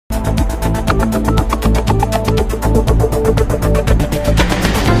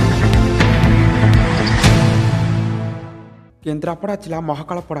केन्द्रापड़ा जिला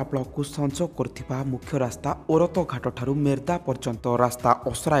महाकालपड़ा ब्लॉक को संजोग करथिबा मुख्य रास्ता ओरतो घाट ठारू मेर्दा पर्यंत रास्ता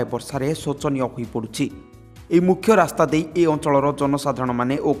असराय वर्षारे शोचनीय होई पड़ुछि। ए मुख्य रास्ता दे ए अंचलर जनसाधारण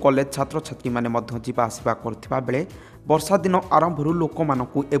माने ओ कॉलेज छात्र छात्री माने मध्य जीवा आसिबा करथिबा बेले वर्षा दिन आरंभरू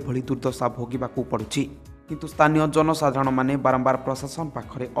लोकमानकु एभली दुर्दशा भोगिबाकू पड़ुछि। किंतु स्थानीय जनसाधारण माने बारंबार प्रशासन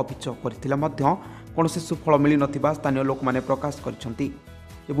पाखरे अभियोग करथिले मध्य कोनोसी सुफल मिली नथिबा स्थानीय लोक माने प्रकाश करिसंती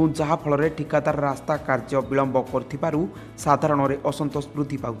एवं जहा फल ठिकादार रास्ता कार्य विलंब कर साधारण असंतोष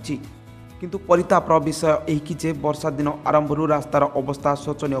वृद्धि पाउछि। किंतु परितापर विषय एही जे वर्षा दिन आरंभरू रास्तार अवस्था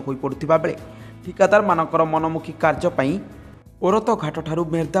शोचनीय होई पड़ुथिबा बेले ठिकादार मानकर मनमुखी कार्य पई ओरतो घाट ठारू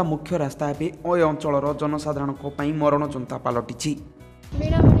मेर्दा मुख्य रास्ता एबे ए अंचलर जनसाधारणक पई मरण जंता पालटिछि।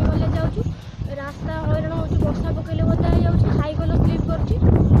 मेडामणी गले जाउछु रास्ता हैरान होछु वर्षा पकेले ओदा हे जाउछु साइकल स्लिप करछि।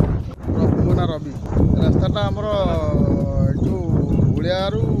 रघुना रवि रास्ताटा हमर जो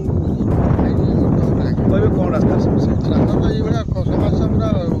उड़ियारू कहबे कौन रास्ता रास्ता तो ये बड़ा समस्या पूरा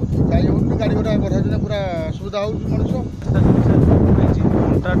जाई होउनी गाड़ी घोड़ा बढ़ा दिन पूरा सुविधा होउछ मनुष्य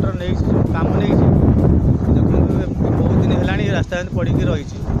कॉन्ट्रैक्टर नै काम नै देखो बहुत दिन हेलानी रास्ता पड़ी के रही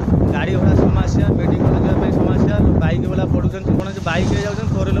गाड़ी घोड़ा समस्या मेडिकल जाय समस्या बाइक वाला पड़ुछन कोन जे बाइक जाउछन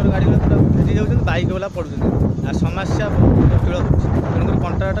फोर व्हीलर गाड़ी वाला भेजी जाउछन बाइक वाला पड़ुछन आ समस्या बहुत जटिल होउछ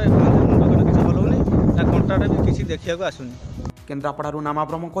कॉन्ट्रैक्टर मुंड किछ बोलउनी ना कॉन्ट्रैक्टर भी किछ देखिया को आसुनी। केन्द्रापड़ारू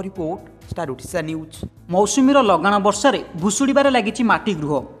नामाब्रह्म को रिपोर्ट स्टार ओडिशा न्यूज। मौसुमीर लगाण वर्षारे भुशुड़बार लगी माटी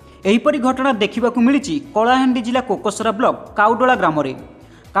गृह। एहीपरि घटना देखा मिली कलाहांडी जिला कोकसरा ब्लॉक काउडोला ग्राम में।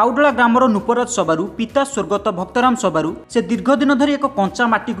 काउडोला ग्रामर नूपराज सबारू पिता स्वर्गत भक्तराम सबारू से दीर्घ दिन धरी एक कंचा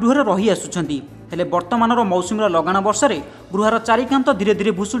माटी गृह रही आसुछंती। हेले वर्तमान मौसुमीर लगाण वर्षारे गृहर चारिकांत धीरे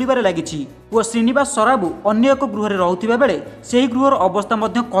धीरे भुशुड़बार लगी। पुआ श्रीनिवास सराबू अन्य एक गृह रहुथिबा बेले सेही गृहर अवस्था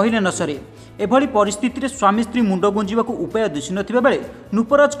मध्य कहले न सरे। एभली परिस्थिति स्वामी स्त्री मुंड गुंजिबा उपाय दिशु नथिबा बेले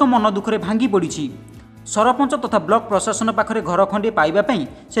नूपराज मन दुखरे भांगी पड़ी। सरपंच तथा ब्लॉक प्रशासन पाखरे घर खंडे पाइबा पई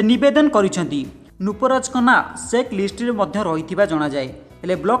से निवेदन करिसेंती। नूपराज ना सेक लिस्ट रे मध्य रहिथिबा जणा जाय।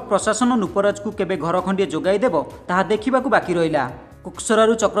 हेले ब्लॉक प्रशासन नूपराज को केबे घर खंडे जोगाई देबो ताहा देखिबाकू बाकी रहिला।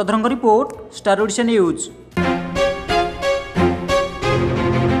 कुक्सरारू चक्रधरଙ୍କ रिपोर्ट स्टार ओडिशा न्यूज।